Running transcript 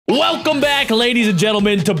Welcome back, ladies and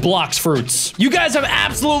gentlemen, to Blox Fruits. You guys have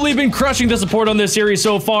absolutely been crushing the support on this series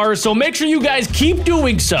so far, so make sure you guys keep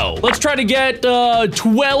doing so. Let's try to get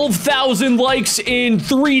 12,000 likes in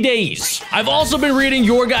 3 days. I've also been reading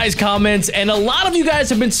your guys' comments, and a lot of you guys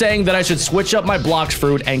have been saying that I should switch up my Blox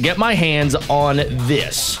Fruit and get my hands on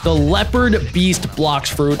this, the Leopard Beast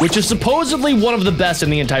Blox Fruit, which is supposedly one of the best in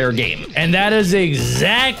the entire game. And that is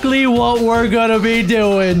exactly what we're gonna be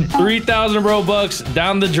doing. 3,000 Robux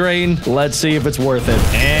down the drain. Let's see if it's worth it.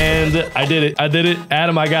 And I did it. I did it.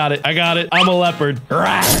 Adam, I got it. I got it. I'm a leopard.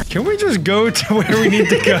 Can we just go to where we need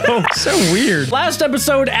to go? So weird. Last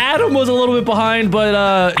episode, Adam was a little bit behind,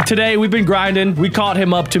 but today we've been grinding. We caught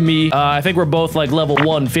him up to me. I think we're both like level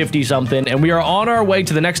 150 something, and we are on our way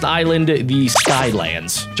to the next island, the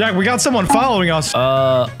Skylands. Jack, we got someone following us.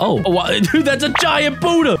 Dude, that's a giant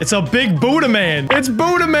Buddha. It's a big Buddha man. It's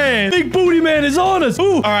Buddha man. Big booty man is on us.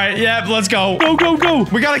 Ooh. All right, yeah, let's go. Go, go, go.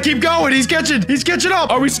 We gotta keep going. He's catching up.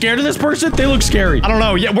 Are we scared of this person? They look scary. I don't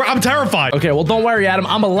know. Yeah, I'm terrified. Okay, well, don't worry, Adam.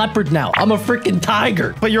 I'm a leopard now. I'm a freaking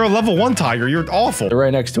tiger. But you're a level 1 tiger. You're awful. They're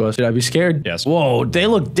right next to us. Should I be scared? Yes. Whoa, they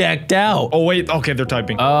look decked out. Oh, wait. Okay, they're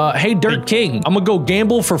typing. Hey, Dirt King. I'm gonna go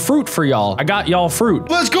gamble for fruit for y'all. I got y'all fruit.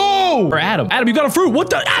 Let's go. For Adam. Adam, you got a fruit. What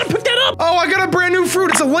the? Adam, pick that up. Oh, I got a brand new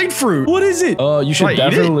fruit. It's a light fruit. What is it? You should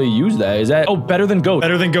definitely use that. Is that? Oh, better than Ghost.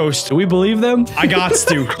 Better than Ghost. Do we believe them? I got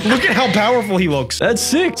to. Look at how powerful he looks. That's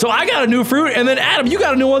sick. So I got a new fruit, and then Adam, you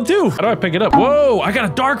got a new one too. How do I pick it up? Whoa, I got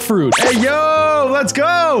a dark fruit. Hey, yo, let's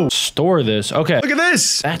go. Store this. Okay. Look at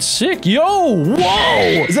this. That's sick. Yo,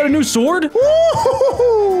 whoa. Is that a new sword? Woo!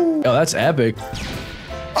 Oh, that's epic.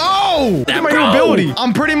 Oh, look at my new ability.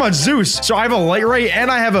 I'm pretty much Zeus. So I have a light ray and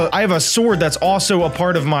I have a sword that's also a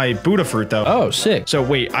part of my Buddha fruit though. Oh, sick. So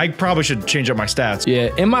wait, I probably should change up my stats. Yeah,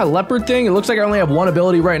 in my leopard thing, it looks like I only have one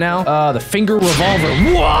ability right now. The finger revolver.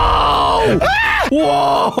 Whoa!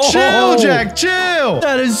 Whoa! Chill, Jack, chill.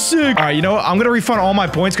 That is sick. All right, you know what? I'm gonna refund all my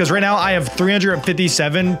points because right now I have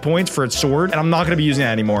 357 points for its sword, and I'm not gonna be using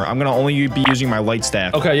that anymore. I'm gonna only be using my light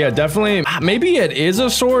staff. Okay, yeah, definitely. Maybe it is a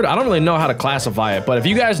sword. I don't really know how to classify it, but if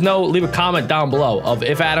you guys know, leave a comment down below of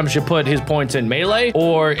if Adam should put his points in melee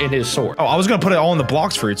or in his sword. Oh, I was gonna put it all in the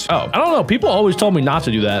Blox fruits. Oh, I don't know. People always told me not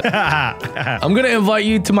to do that. I'm gonna invite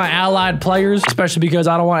you to my allied players, especially because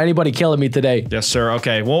I don't want anybody killing me today. Yes, sir.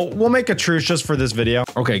 Okay, well, we'll make a truce just for this video.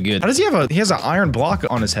 Okay, good. How does he have he has an iron block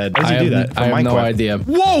on his head? How does he do that? I have no idea.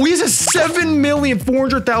 Whoa, he has a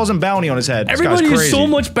 7,400,000 bounty on his head. Everybody is so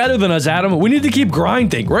much better than us, Adam. We need to keep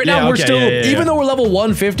grinding. Right now, we're still, even though we're level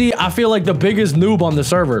 150, I feel like the biggest noob on the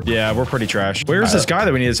server. Yeah, we're pretty trash. Where's this guy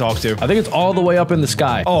that we need to talk to? I think it's all the way up in the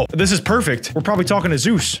sky. Oh, this is perfect. We're probably talking to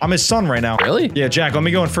Zeus. I'm his son right now. Really? Yeah, Jack, let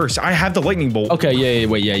me go in first. I have the lightning bolt. Okay, yeah,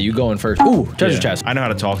 wait, yeah, you go in first. Ooh, treasure chest. I know how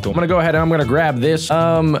to talk to him. I'm gonna go ahead and I'm gonna grab this.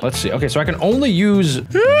 Let's see. Okay, so I can only use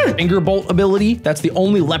finger bolt ability. That's the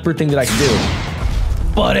only leopard thing that I can do.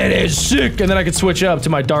 But it is sick. And then I can switch up to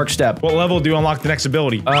my dark step. What level do you unlock the next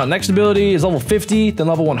ability? Next ability is level 50, then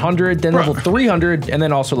level 100, then level 300, and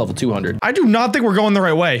then also level 200. I do not think we're going the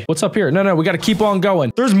right way. What's up here? No, we got to keep on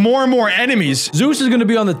going. There's more and more enemies. Zeus is going to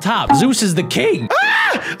be on the top. Zeus is the king.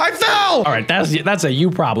 Ah! I fell! All right, that's a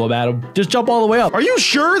you problem, Adam. Just jump all the way up. Are you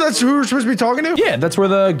sure that's who we're supposed to be talking to? Yeah, that's where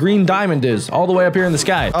the green diamond is, all the way up here in the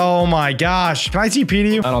sky. Oh my gosh. Can I TP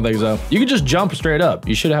to you? I don't think so. You can just jump straight up.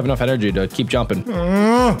 You should have enough energy to keep jumping.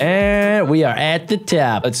 And we are at the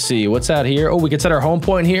top. Let's see, what's out here? Oh, we can set our home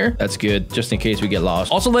point here. That's good, just in case we get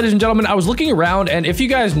lost. Also, ladies and gentlemen, I was looking around, and if you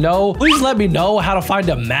guys know, please let me know how to find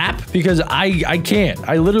a map, because I can't.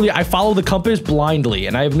 I follow the compass blindly,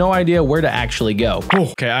 and I have no idea where to actually go.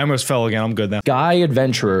 Okay, I almost fell again. I'm good now. Sky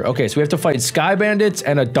Adventurer. Okay, so we have to fight Sky Bandits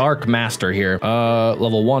and a Dark Master here.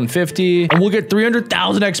 Level 150, and we'll get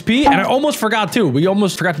 300,000 XP, and I almost forgot too. We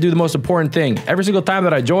almost forgot to do the most important thing. Every single time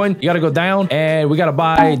that I join, you gotta go down, and we gotta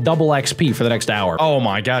buy double XP for the next hour. Oh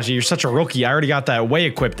my gosh, you're such a rookie. I already got that way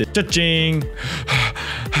equipped. Cha-ching.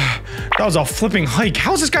 That was a flipping hike.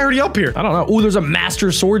 How's this guy already up here? I don't know. Ooh, there's a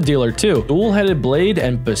master sword dealer too. Dual-headed blade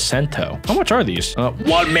and Bacento. How much are these?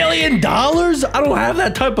 $1 million? I don't have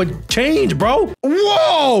that type of change, bro.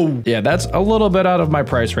 Whoa! Yeah, that's a little bit out of my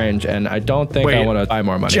price range, and I don't think I want to buy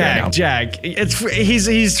more money right now. Jack,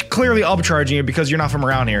 he's clearly upcharging you because you're not from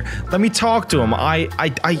around here. Let me talk to him. I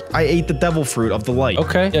ate the devil fruit of the light.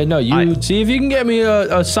 Okay. Yeah, no, you see if you can get me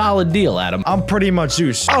a solid deal, Adam. I'm pretty much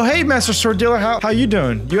Zeus. Oh, hey, Master Sword Dealer. How you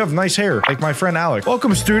doing? You have nice hair. care, like my friend Alec.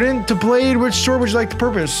 Welcome, student, to Blade. Which store would you like to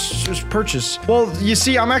purchase? Well, you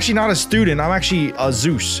see, I'm actually not a student. I'm actually a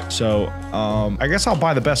Zeus. So, I guess I'll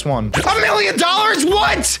buy the best one. $1 million?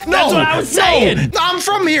 What? No, that's what I was saying. No, I'm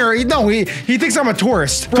from here. He thinks I'm a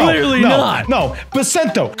tourist. Bro, Clearly not. No,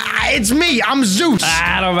 Bacento. It's me. I'm Zeus.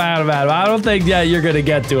 Adam. I don't think you're gonna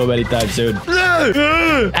get to him anytime soon.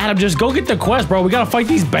 Adam, just go get the quest, bro. We gotta fight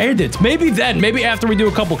these bandits. Maybe after we do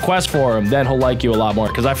a couple quests for him, then he'll like you a lot more.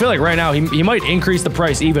 Because I feel like right now he might increase the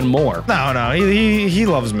price even more. No, he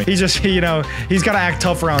loves me. He just, you know, he's gotta act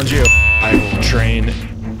tough around you. I will train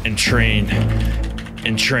and train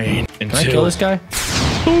and train until— Can I kill this guy?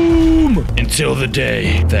 Boom! Until the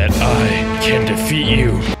day that I can defeat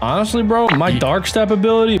you. Honestly, bro, my dark step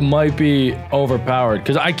ability might be overpowered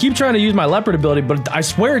because I keep trying to use my leopard ability, but I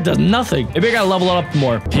swear it does nothing. Maybe I gotta level it up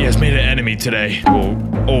more. He has made an enemy today.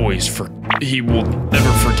 He will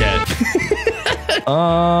never forget.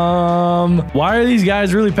 Why are these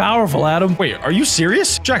guys really powerful, Adam? Wait, are you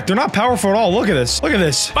serious? Jack, they're not powerful at all. Look at this. Look at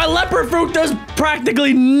this. My leopard fruit does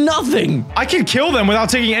practically nothing. I can kill them without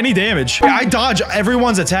taking any damage. I dodge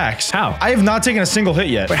everyone's attacks. How? I have not taken a single hit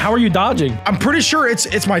yet. Wait, how are you dodging? I'm pretty sure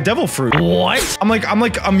it's my devil fruit. What? I'm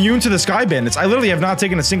like immune to the sky bandits. I literally have not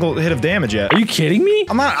taken a single hit of damage yet. Are you kidding me?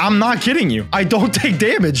 I'm not kidding you. I don't take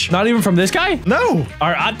damage. Not even from this guy? No.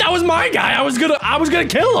 All right, that was my guy. I was gonna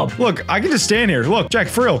kill him. Look, I can just stand here. Look, Jack,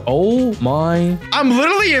 for real. Oh my. I'm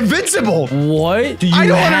literally invincible. What do you I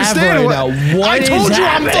don't have understand right now? What I told is you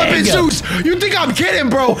happening? I'm flipping Zeus. You think I'm kidding,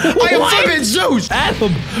 bro? I am flipping Zeus.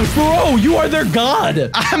 Adam, bro, you are their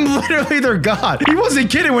god. I'm literally their god. He wasn't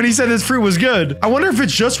kidding when he said his fruit was good. I wonder if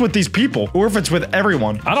it's just with these people or if it's with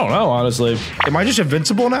everyone. I don't know, honestly. Am I just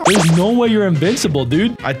invincible now? There's no way you're invincible,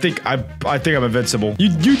 dude. I think I'm invincible.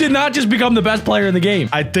 You did not just become the best player in the game.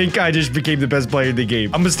 I think I just became the best player in the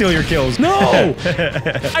game. I'm gonna steal your kills. No!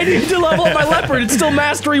 I need to level up my leopard. It's still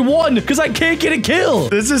mastery 1 because I can't get a kill.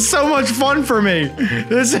 This is so much fun for me.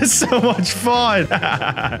 This is so much fun.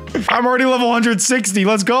 I'm already level 160.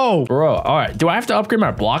 Let's go. Bro, all right. Do I have to upgrade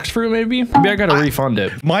my Blox fruit maybe? Maybe I gotta refund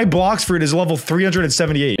it. My Blox fruit is level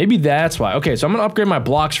 378. Maybe that's why. Okay, so I'm gonna upgrade my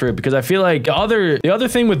Blox fruit because I feel like the other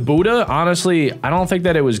thing with BUDDAH, honestly, I don't think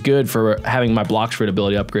that it was good for having my Blox fruit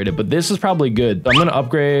ability upgraded, but this is probably good. So I'm gonna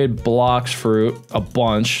upgrade Blox fruit a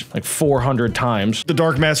bunch, like 400 times. The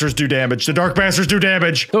Dark Masters do damage. The Dark Masters do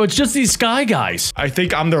damage. So it's just these sky guys. I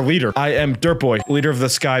think I'm their leader. I am Dirtboy, leader of the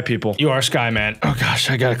sky people. You are Sky Man. Oh gosh,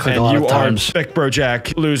 I gotta click a lot of times. You are Big Bro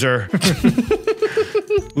Jack, loser.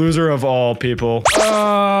 Loser of all people.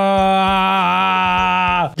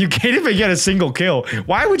 You can't even get a single kill.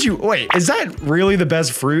 Why would you? Wait, is that really the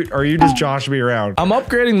best fruit? Or are you just joshing me around? I'm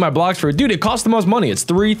upgrading my Blox fruit. Dude, it costs the most money. It's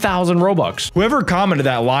 3,000 Robux. Whoever commented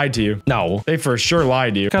that lied to you. No. They for sure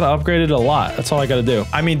lied to you. Gotta upgrade it a lot. That's all I gotta do.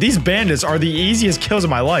 I mean, these bandits are the easiest kills of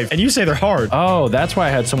my life. And you say they're hard. Oh, that's why I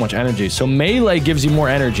had so much energy. So melee gives you more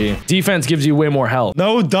energy. Defense gives you way more health.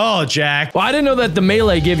 No duh, Jack. Well, I didn't know that the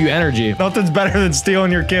melee gave you energy. Nothing's better than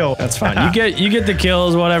stealing your kill. That's fine. You get the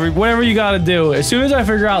kills, whatever you gotta do. As soon as I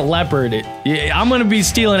figure out leopard, I'm gonna be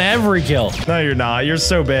stealing every kill. No, you're not. You're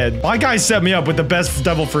so bad. My guy set me up with the best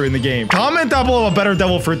devil fruit in the game. Comment down below a better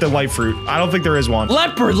devil fruit than light fruit. I don't think there is one.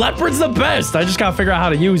 Leopard's the best. I just gotta figure out how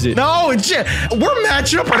to use it. No, we're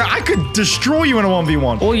matching up right now. I could destroy you in a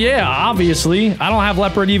 1v1. Well, yeah, obviously. I don't have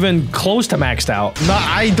leopard even close to maxed out. No,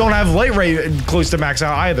 I don't have light ray close to max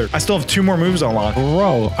out either. I still have 2 more moves unlocked. Bro.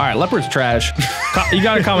 All right, leopard's trash. You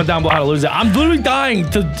gotta comment down below how to lose it. I'm literally dying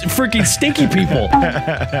to freaking stinky people.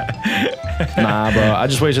 Nah, bro. I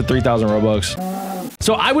just wasted 3,000 Robux.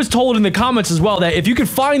 So I was told in the comments as well that if you could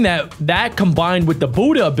find that combined with the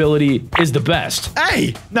BUDDAH ability is the best.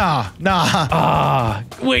 Hey, nah.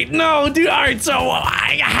 Wait, no, dude. All right, so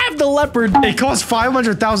I have the leopard. It costs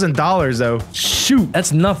 $500,000 though. Shoot,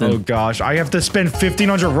 that's nothing. Oh gosh, I have to spend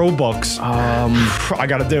 1,500 Robux. I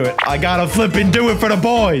gotta do it. I gotta flip and do it for the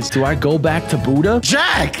boys. Do I go back to BUDDAH?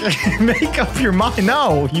 Jack, make up your mind.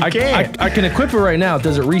 No, you can't. I can equip it right now.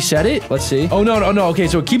 Does it reset it? Let's see. Oh, no. Okay,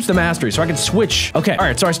 so it keeps the mastery, so I can switch. Okay, all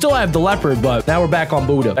right, so I still have the leopard, but now we're back on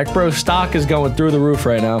BUDDAH. That bro stock is going through the roof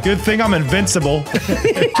right now. Good thing I'm invincible.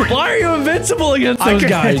 Why are you invincible against those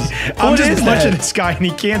guys? I'm just punching this guy and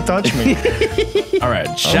he can't touch me. All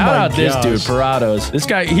right, shout out this dude, Parados. This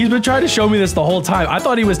guy, he's been trying to show me this the whole time. I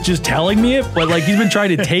thought he was just telling me it, but like he's been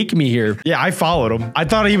trying to take me here. Yeah, I followed him. I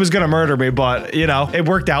thought he was gonna murder me, but you know, it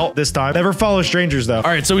worked out this time. Never follow strangers though. All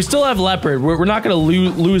right, so we still have leopard. We're not gonna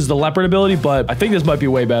lose the leopard ability, but I think this might be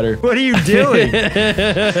way better. What are you doing?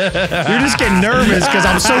 just getting nervous because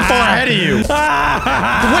I'm so far ahead of you. Wait,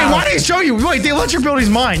 why did it show you? Wait, the electric ability's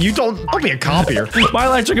mine. You don't be a copier. My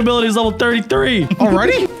electric ability is level 33.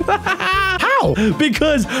 Already? How?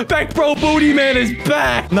 Because Beck Bro Booty Man is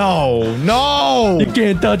back. No, no. You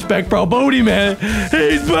can't touch Beck Bro Booty Man.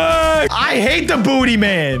 He's back. I hate the booty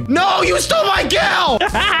man. No, you stole my kill.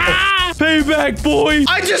 Payback, boy.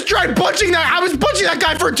 I just tried punching that. I was punching that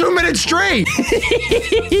guy for 2 minutes straight.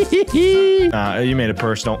 Nah, you made it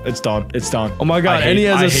personal. It's done. It's done. Oh my God. And he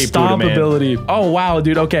has a stomp ability. Oh, wow,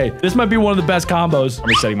 dude. Okay. This might be one of the best combos. I'm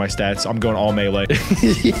resetting my stats. I'm going all melee.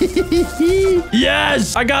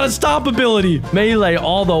 Yes. I got a stomp ability. Melee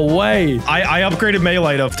all the way. I upgraded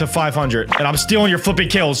melee to 500 and I'm stealing your flipping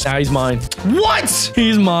kills. Now he's mine. What?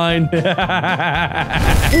 He's mine.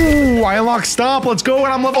 Ooh, I unlocked stomp. Let's go.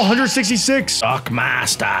 And I'm level 166. Dark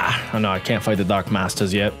Master. Oh no, I can't fight the Dark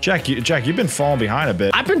Masters yet. Jack, you've been falling behind a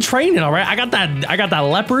bit. I've been training, all right? I got that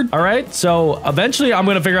leopard, all right? So eventually I'm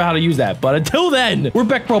gonna figure out how to use that. But until then, we're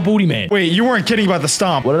Beck Bro Booty Man. Wait, you weren't kidding about the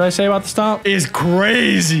stomp. What did I say about the stomp? It's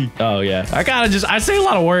crazy. Oh yeah. I say a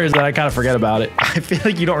lot of words that I kind of forget about it. I feel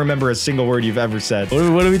like you don't remember a single word you've ever said.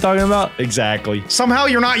 What are we talking about? Exactly. Somehow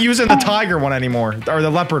you're not using the tiger one anymore, or the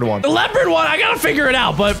leopard one. The leopard one, I gotta figure it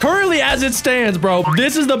out. But currently as it stands, bro,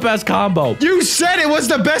 this is the best combo. You said it was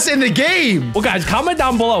the best in the game. Well, guys, comment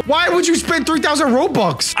down below. Why would you spend 3,000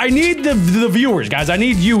 Robux? I need the viewers, guys. I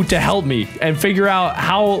need you to help me and figure out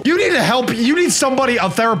how. You need to help. You need somebody, a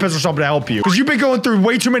therapist or something to help you. Because you've been going through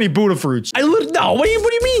way too many Buddha fruits. No, what do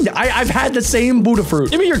you mean? I've had the same Buddha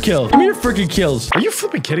fruit. Give me your kill. Give me your freaking kills. Are you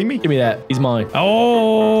flipping kidding me? Give me that. He's mine.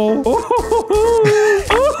 Oh.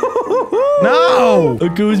 No.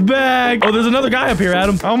 Look who's back. Oh, there's another guy up here,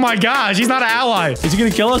 Adam. Oh my gosh, he's not an ally. Is he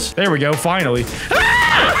gonna kill us? There we go, finally.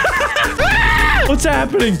 What's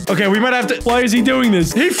happening? Okay, we might have to. Why is he doing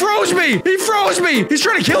this? He froze me. He froze me. He's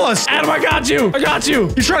trying to kill us. Adam, I got you. I got you.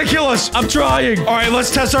 He's trying to kill us. I'm trying. All right,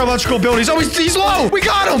 let's test our electrical abilities. Oh, he's low. We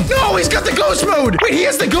got him. No, he's got the ghost mode. Wait, he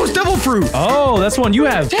has the ghost devil fruit. Oh, that's the one you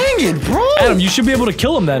have. Dang it, bro. Adam, you should be able to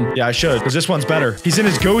kill him then. Yeah, I should, because this one's better. He's in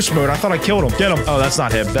his ghost mode. I thought I killed him. Get him. Oh, that's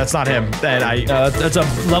not him. That's not him. Then that's a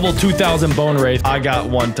level 2000 bone wraith. I got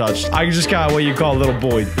one touch. I just got what you call a little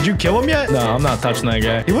boy. Did you kill him yet? No, I'm not touching that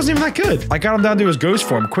guy. He wasn't even that good. I got him down to his ghost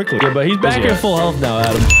form quickly. Yeah, but he's back at full health now,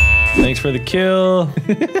 Adam. Thanks for the kill.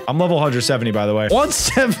 I'm level 170, by the way.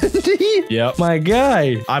 170? Yep. My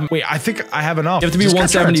guy. Wait, I think I have enough. You have to be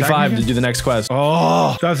 175 to do the next quest.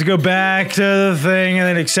 Oh, so I have to go back to the thing and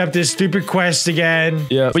then accept this stupid quest again.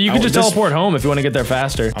 Yeah, but you can just teleport home if you want to get there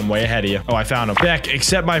faster. I'm way ahead of you. Oh, I found him. Beck,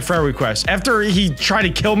 accept my friend request. After he tried to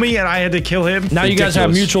kill me and I had to kill him. Now you guys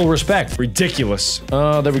have mutual respect. Ridiculous.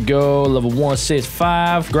 Oh, there we go. Level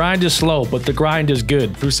 165. Grind is slow, but the grind is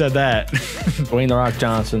good. Who said that? Dwayne The Rock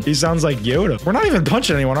Johnson. He sounds like Yoda. We're not even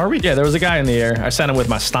punching anyone, are we? Yeah, there was a guy in the air. I sent him with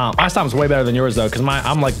my stomp. My stomp's way better than yours, though, because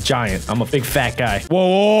I'm like giant. I'm a big fat guy.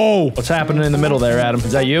 Whoa. What's happening in the middle there, Adam?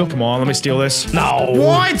 Is that you? Come on, let me steal this. No.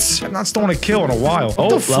 What? I'm not stealing a kill in a while.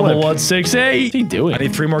 Oh, level 168. What's he doing? I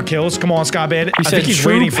need 3 more kills. Come on, Sky Bandit. He said he's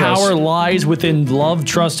true waiting for us. power lies within love,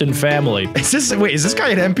 trust, and family. Is this guy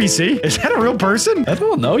an NPC? Is that a real person? I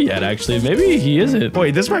don't know yet, actually. Maybe he isn't.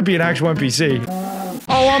 Wait, this might be an actual NPC.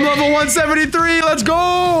 Oh, I'm level 173. Let's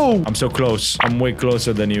go. I'm so close. I'm way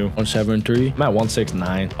closer than you. 173. I'm at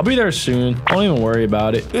 169. I'll be there soon. Don't even worry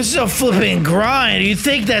about it. This is a flipping grind. You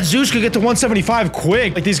think that Zeus could get to 175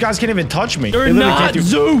 quick? Like, these guys can't even touch me. You're not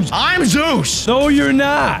Zeus. I'm Zeus. No, you're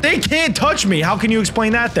not. They can't touch me. How can you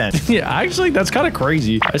explain that then? Yeah, actually, that's kind of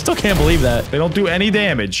crazy. I still can't believe that. They don't do any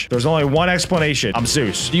damage. There's only one explanation. I'm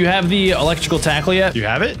Zeus. Do you have the electrical tackle yet? You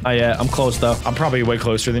have it? Oh, yeah. I'm close, though. I'm probably way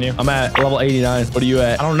closer than you. I'm at level 89. What are you at?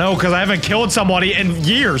 I don't know, because I haven't killed somebody in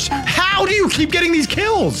years. How do you keep getting these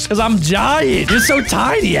kills? Because I'm giant. You're so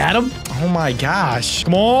tiny, Adam. Oh my gosh.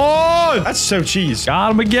 Come on. That's so cheese.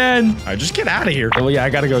 Got him again. All right, just get out of here. Well, yeah, I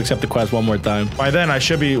got to go accept the quest one more time. By then, I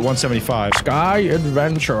should be 175. Sky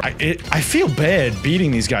Adventure. I feel bad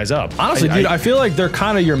beating these guys up. Honestly, dude, I feel like they're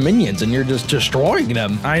kind of your minions and you're just destroying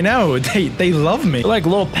them. I know. They love me. They're like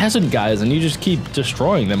little peasant guys and you just keep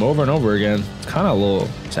destroying them over and over again. It's kind of a little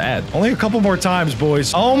sad. Only a couple more times,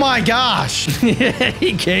 boys. Oh my gosh.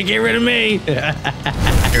 You can't get rid of me.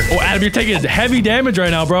 Oh, Adam, you're taking heavy damage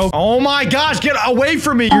right now, bro. Oh my gosh, get away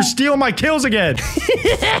from me. You're stealing my kills again.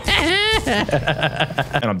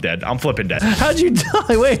 And I'm dead. I'm flipping dead. How'd you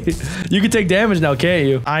die? Wait, you can take damage now, can't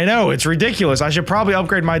you? I know. It's ridiculous. I should probably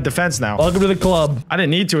upgrade my defense now. Welcome to the club. I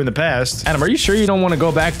didn't need to in the past. Adam, are you sure you don't want to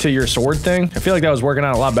go back to your sword thing? I feel like that was working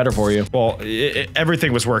out a lot better for you. Well,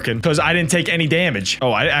 everything was working because I didn't take any damage.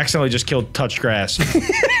 Oh, I accidentally just killed touched grass.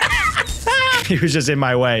 He was just in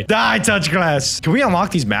my way. Die, touch glass. Can we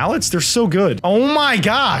unlock these mallets? They're so good. Oh my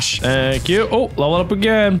gosh. Thank you. Oh, level up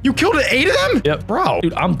again. You killed 8 of them? Yep. Bro.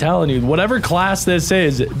 Dude, I'm telling you, whatever class this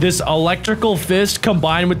is, this electrical fist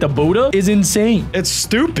combined with the Buddha is insane. It's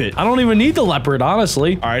stupid. I don't even need the leopard,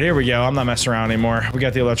 honestly. All right, here we go. I'm not messing around anymore. We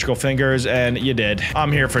got the electrical fingers, and you did.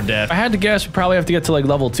 I'm here for death. I had to guess we probably have to get to like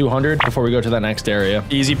level 200 before we go to that next area.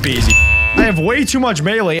 Easy peasy. I have way too much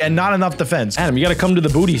melee and not enough defense. Adam, you gotta come to the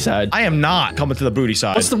booty side. I am not coming to the booty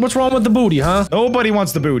side. What's wrong with the booty, huh? Nobody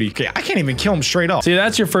wants the booty. Okay, I can't even kill him straight up. See,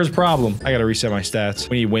 that's your first problem. I gotta reset my stats.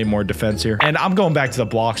 We need way more defense here. And I'm going back to the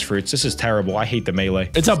Blox fruits. This is terrible. I hate the melee.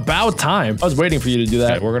 It's about time. I was waiting for you to do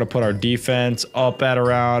that. Okay, we're gonna put our defense up at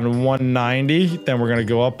around 190. Then we're gonna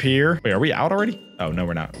go up here. Wait, are we out already? Oh, no,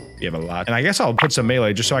 we're not. We have a lot. And I guess I'll put some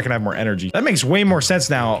melee just so I can have more energy. That makes way more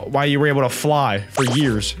sense now why you were able to fly for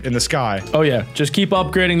years in the sky. Oh, yeah. Just keep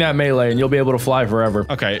upgrading that melee and you'll be able to fly forever.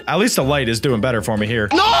 Okay, at least the light is doing better for me here.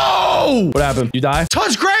 No! What happened? You die?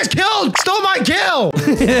 Touch grass killed! Stole my kill!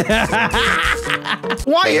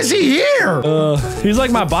 Why is he here? He's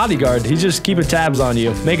like my bodyguard. He's just keeping tabs on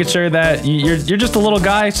you, making sure that you're just a little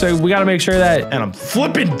guy, so we gotta make sure that... And I'm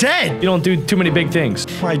flipping dead! You don't do too many big things.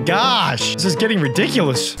 My gosh, this is getting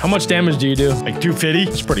ridiculous. How much damage do you do? Like 250?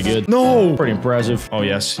 It's pretty good. No! Pretty impressive. Oh,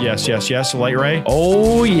 yes, yes, yes, yes. Light ray.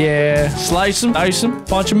 Oh, yeah. Slice him, dice him,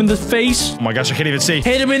 punch him in the face. Oh my gosh, I can't even see.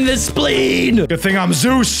 Hit him in the spleen! Good thing I'm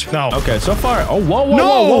Zeus. No. Okay, so far... Oh, whoa, whoa, No!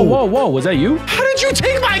 whoa, whoa, whoa, whoa. Was that you? How did you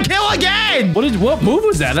take my kill again? What move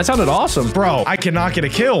was that? That sounded awesome. Bro, I cannot get a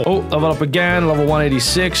kill. Oh, level up again, level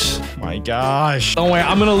 186. My gosh. Don't worry,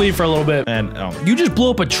 I'm gonna leave for a little bit. And oh, You just blew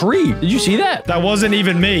up a tree. Did you see that? that wasn't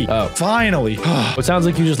even me. Oh. Finally. It sounds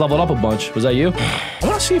like you just leveled up a bunch. Was that you? I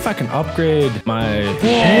want to see if I can upgrade my...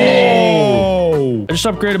 Whoa. I just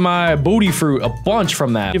upgraded my booty fruit a bunch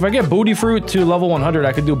from that. If I get booty fruit to level 100,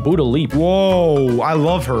 I could do Buddha leap. Whoa, I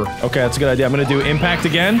love her. Okay, that's a good idea. I'm gonna do impact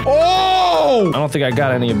again. Oh! I don't think I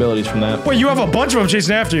got any abilities from that. Wait, you have a bunch of them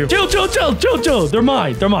chasing after you. Chill, chill, chill, chill, chill. They're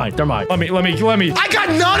mine. They're mine. They're mine. Let me. I got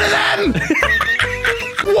none of them!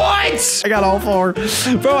 What? I got all 4.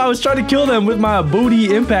 Bro, I was trying to kill them with my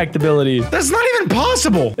booty impact ability. That's not even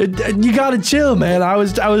possible. You gotta chill, man. I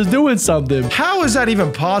was doing something. How is that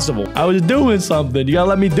even possible? I was doing something. You gotta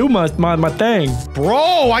let me do my thing.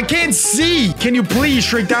 Bro, I can't see. Can you please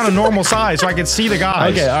shrink down to normal size so I can see the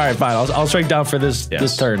guys? Okay, all right, fine. I'll shrink down for this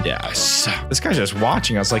turn. Yes. This guy's just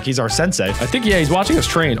watching us like he's our sensei. I think, yeah, he's watching us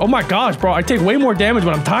train. Oh my gosh, bro. I take way more damage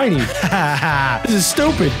when I'm tiny. This is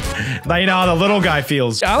stupid. Now you know how the little guy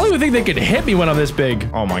feels. I don't even think they could hit me when I'm this big.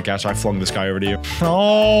 Oh my gosh, I flung this guy over to you.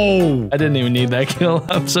 Oh. I didn't even need that kill.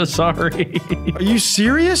 I'm so sorry. Are you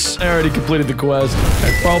serious? I already completed the quest.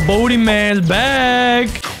 Bro, Booty Man's back.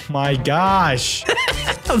 My gosh.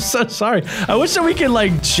 I'm so sorry. I wish that we could,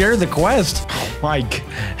 like, share the quest. Like,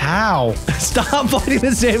 how? Stop fighting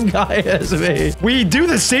the same guy as me. We do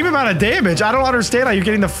the same amount of damage. I don't understand how you're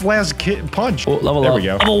getting the flash punch. Oh, level there up. we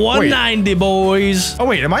go. Level 190, boys. Oh,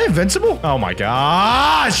 wait, am I invincible? Oh my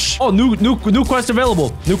gosh. Oh, new quest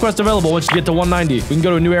available. New quest available once you get to 190. We can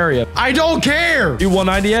go to a new area. I don't care. You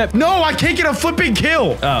 190 yet? No, I can't get a flipping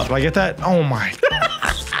kill. Oh. Did I get that? Oh my.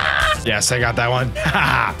 Yes, I got that one.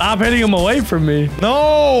 Stop hitting him away from me.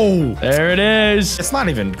 No. There it is. It's not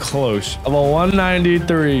even close. Level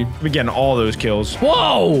 193. We're getting all those kills.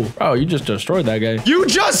 Whoa. Oh, you just destroyed that guy. You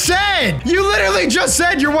just said. You literally just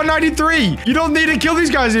said you're 193. You don't need to kill these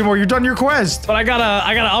guys anymore. You're done your quest. But I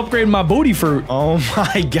gotta upgrade my booty fruit. Oh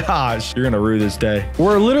my gosh. You're gonna rue this day.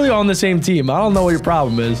 We're literally on the same team. I don't know what your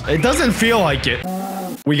problem is. It doesn't feel like it.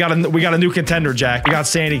 We got a new contender, Jack. We got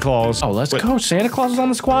Santa Claus. Oh, let's go. Santa Claus is on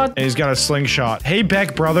the squad. And he's got a slingshot. Hey,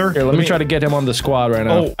 Beck, brother. Here, let me try to get him on the squad right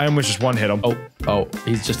now. Oh, I almost just one hit him. Oh,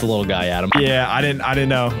 he's just a little guy, Adam. Yeah, I didn't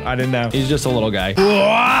know. He's just a little guy.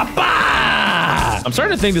 I'm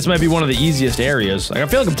starting to think this might be one of the easiest areas. Like, I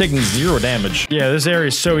feel like I'm taking 0 damage. Yeah, this area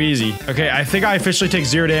is so easy. Okay, I think I officially take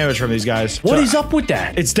 0 damage from these guys. What is up with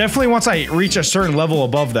that? It's definitely once I reach a certain level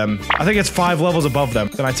above them. I think it's 5 levels above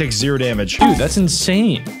them. Then I take 0 damage. Dude, that's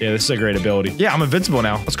insane. Yeah, this is a great ability. Yeah, I'm invincible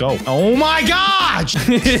now. Let's go. Oh my gosh!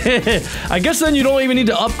 I guess then you don't even need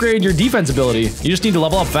to upgrade your defense ability. You just need to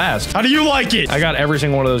level up fast. How do you like it? I got every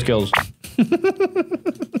single one of those kills.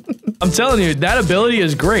 I'm telling you, that ability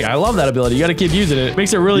is great. I love that ability. You got to keep using it. It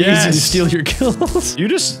makes it really easy to steal your kills. You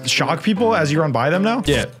just shock people as you run by them now?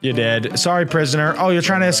 Yeah. You did. Sorry, prisoner. Oh, you're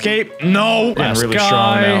trying to escape? No. I'm really guy.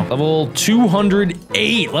 strong now. Level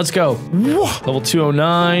 208. Let's go. Whoa. Level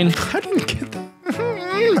 209. I didn't get that.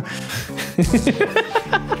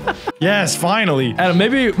 Yes, finally. Adam,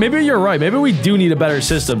 maybe you're right. Maybe we do need a better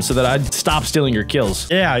system so that I'd stop stealing your kills.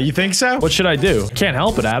 Yeah, you think so? What should I do? Can't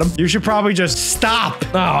help it, Adam. You should probably just stop.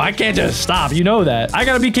 No, I can't just stop. You know that. I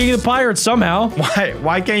gotta be king of the pirates somehow.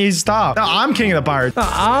 Why can't you stop? No, I'm king of the pirates. No,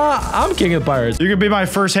 I'm king of the pirates. You can be my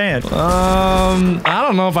first hand. I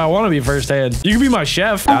don't know if I want to be first hand. You can be my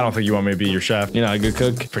chef. I don't think you want me to be your chef. You're not a good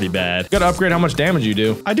cook. Pretty bad. Gotta upgrade how much damage you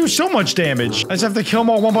do. I do so much damage. I just have to kill them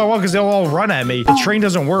all one by one because they'll all run at me. The train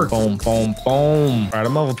doesn't work. Boom, boom, boom. All right,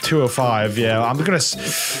 I'm level 205. Yeah, I'm gonna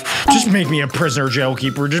just make me a prisoner,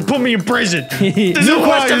 jailkeeper. Just put me in prison. This New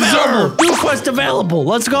quest available. New quest available.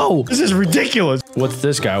 Let's go. This is ridiculous. What's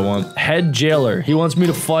this guy want? Head jailer. He wants me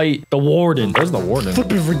to fight the warden. Where's the warden?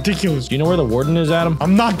 Flipping ridiculous. Do you know where the warden is, Adam?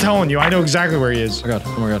 I'm not telling you. I know exactly where he is. Oh my god.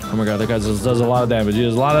 Oh my god. Oh my god. That guy does a lot of damage. He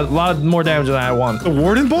does a lot of more damage than I want. The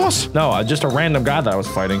warden boss? No, just a random guy that I was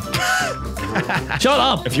fighting. Shut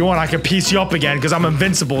up. If you want, I can piece you up again because I'm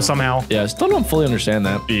invincible somehow. Yeah, I still don't fully understand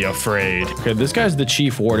that. Be afraid. Okay, this guy's the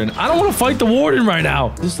chief warden. I don't want to fight the warden right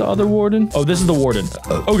now. Is this the other warden? Oh, this is the warden.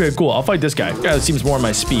 Okay, cool. I'll fight this guy. This guy seems more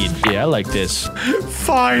my speed. Yeah, I like this.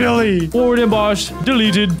 Finally. Warden boss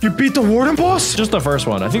deleted. You beat the warden boss? Just the first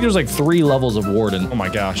one. I think there's like 3 levels of warden. Oh my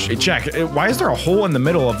gosh. Hey, Jack, why is there a hole in the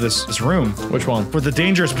middle of this room? Which one? For the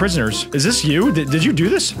dangerous prisoners. Is this you? Did you do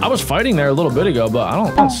this? I was fighting there a little bit ago, but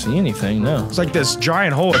I don't see anything, no. It's like this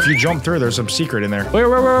giant hole. If you jump through, there's some secret in there. Where?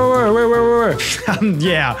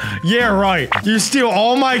 Yeah, right. You steal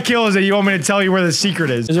all my kills and you want me to tell you where the secret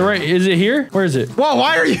is. Is it right? Is it here? Where is it? Whoa,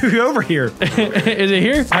 why are you over here? Is it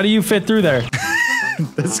here? How do you fit through there?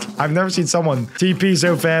 I've never seen someone TP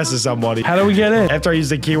so fast as somebody. How do we get in? After I use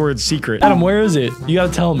the keyword secret. Adam, where is it? You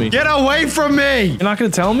gotta tell me. Get away from me! You're not gonna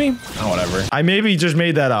tell me? Oh, whatever. I maybe just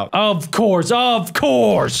made that up. Of course, of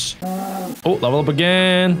course. Oh, level up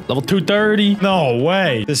again. Level 230. No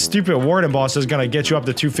way. This stupid warden boss is gonna get you up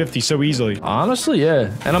to 250 so easily. Honestly, yeah.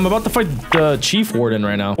 And I'm about to fight the chief warden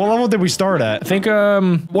right now. What level did we start at? I think,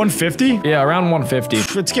 150? yeah, around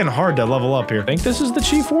 150. It's getting hard to level up here. I think this is the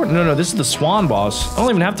chief warden. No, this is the swan boss. I don't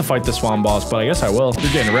even have to fight the swan boss, but I guess I will.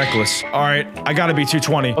 You're getting reckless. All right, I gotta be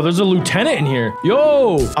 220. Oh, there's a lieutenant in here.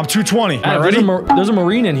 Yo! I'm 220. Adam, Ready? there's a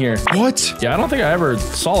marine in here. What? Yeah, I don't think I ever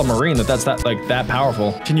saw a marine that's that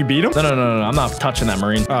powerful. Can you beat him? No. I'm not touching that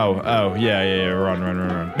marine. Oh, yeah.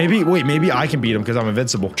 Run. Maybe I can beat him because I'm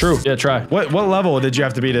invincible. True. Yeah, try. What level did you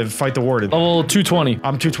have to be to fight the warden? Level 220.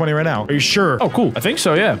 I'm 220 right now. Are you sure? Oh, cool. I think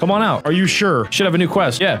so, yeah. Come on out. Are you sure? Should have a new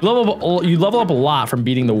quest. Yeah. You level up a lot from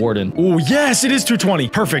beating the warden. Oh, yes, it is 220.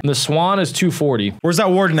 Perfect. And the swan is 240. Where's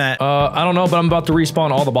that warden at? I don't know, but I'm about to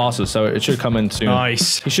respawn all the bosses, so it should come in soon.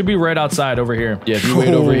 Nice. He should be right outside over here. Yeah, if you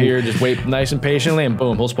wait over here, just wait nice and patiently, and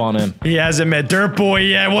boom, he'll spawn in. He hasn't met Dirt Boy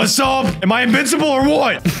yet. What's up? Am I invincible or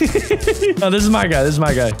what? Oh, this is my guy.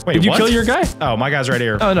 Wait, did you what? kill your guy? Oh, my guy's right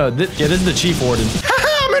here. Oh, no. This is the chief warden.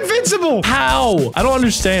 I'm invincible. How? I don't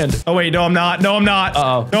understand. Oh, wait. No, I'm not.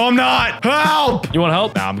 Uh-oh. No, I'm not. Help. You want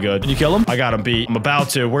help? Nah, I'm good. Did you kill him? I got him beat. I'm about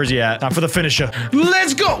to. Where's he at? Time for the finisher.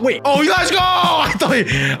 Let's go. Wait. Oh, let's go. I thought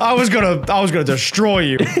I was gonna destroy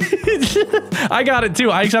you. I got it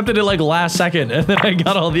too. I accepted it like last second, and then I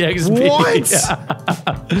got all the XP.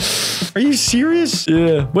 What? Are you serious?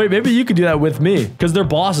 Yeah. Wait, maybe you could do that with me, because they're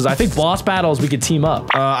bosses. I think boss battles we could team up.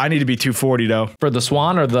 I need to be 240 though. For the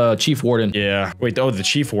swan or the chief warden? Yeah. Wait. Oh, the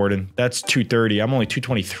chief warden. That's 230. I'm only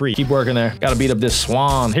 223. Keep working there. Gotta beat up this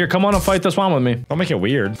swan. Here, come on and fight the swan with me. Don't make it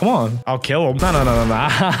weird. Come on. I'll kill him. No.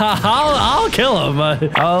 I'll kill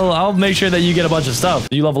him. I'll make sure that you get a bunch of stuff.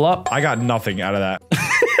 Do you level up? I got nothing out of that.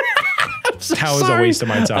 That was Sorry. a waste of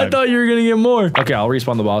my time. I thought you were gonna get more. Okay, I'll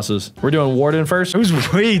respawn the bosses. We're doing warden first.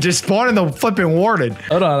 Just spawning the flipping warden.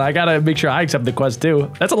 Hold on, I gotta make sure I accept the quest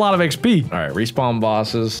too. That's a lot of XP. All right, respawn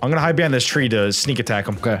bosses. I'm gonna hide behind this tree to sneak attack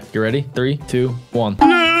him. Okay, you ready? 3, 2, 1.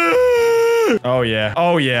 Oh yeah.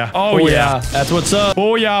 That's what's up.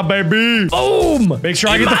 Oh yeah, baby. Boom. Make sure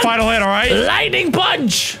I get the final hit, all right? Lightning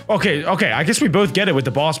punch. Okay. I guess we both get it with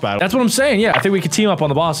the boss battle. That's what I'm saying. Yeah, I think we could team up on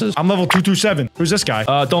the bosses. I'm level 227. Who's this guy?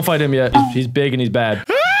 Don't fight him yet. He's big and he's bad.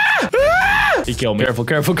 He killed me. Careful.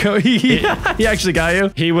 He actually got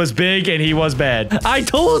you. He was big and he was bad. I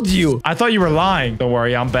told you. I thought you were lying. Don't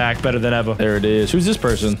worry, I'm back better than ever. There it is. Who's this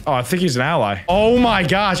person? Oh, I think he's an ally. Oh my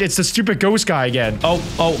gosh, it's the stupid ghost guy again. Oh,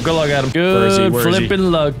 good luck at him. Good Where is he?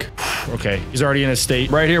 flipping luck. Okay, he's already in a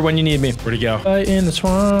state. Right here when you need me. Where'd he go? Fight in the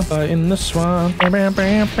swamp, fight in the swamp.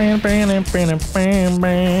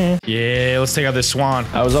 Yeah, let's take out this swan.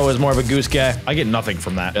 I was always more of a goose guy. I get nothing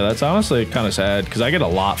from that. Yeah, that's honestly kind of sad because I get a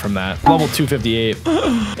lot from that. Level 250. 258.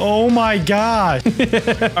 Oh my god.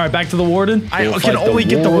 All right, back to the warden. I can only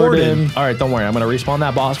get the warden. All right, don't worry. I'm gonna respawn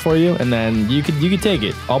that boss for you, and then you could take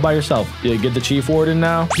it all by yourself. You get the chief warden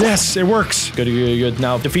now. Yes, it works. Good, good, good.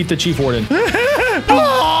 Now defeat the chief warden.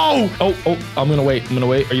 Oh! Oh, I'm gonna wait.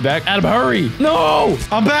 Are you back? Adam, hurry! No!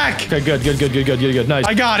 I'm back. Okay, good. Nice.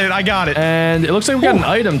 I got it. And it looks like we got an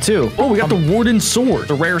item too. Oh, we got the warden sword,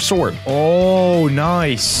 the rare sword. Oh,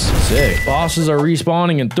 nice. Sick. Bosses are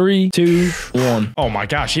respawning in 3, 2, 1. Oh my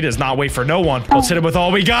gosh, he does not wait for no one. Let's hit him with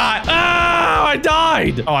all we got. Ah, I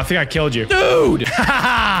died. Oh, I think I killed you. Dude.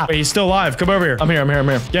 Wait, he's still alive. Come over here. I'm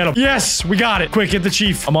here. Get him. Yes, we got it. Quick, get the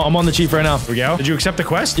chief. I'm on the chief right now. Here we go. Did you accept the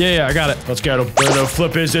quest? Yeah, I got it. Let's get him. Where the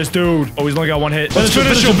flip is this dude? Oh, he's only got one hit. Let's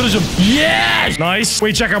Finish him. Yes! Nice.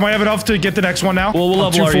 Wait, check. I might have enough to get the next one now. Well, what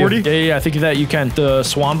level are you? 240. Yeah, I think that you can. The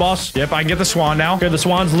swan boss? Yep, I can get the swan now. Okay, the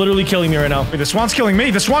swan's literally killing me right now. Wait, the swan's killing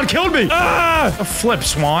me. The swan killed me. Ah! A flip,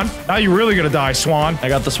 swan. Now you're really gonna die, swan. I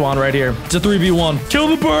got the swan right here. It's a 3v1. Kill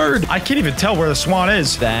the bird! I can't even tell where the swan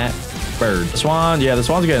is. That bird. The swan, yeah, the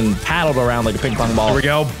swan's getting paddled around like a ping pong ball. There we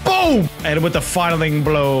go. Boom! And with the finaling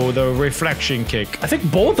blow, the reflection kick. I think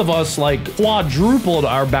both of us, like, quadrupled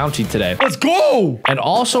our bounty today. Let's go! And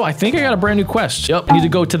also, I think I got a brand new quest. Yep, I need to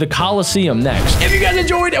go to the Coliseum next. If you guys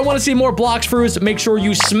enjoyed and want to see more Blox Fruits, make sure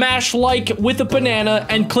you smash like with a banana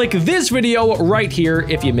and click this video right here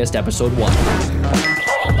if you missed episode 1.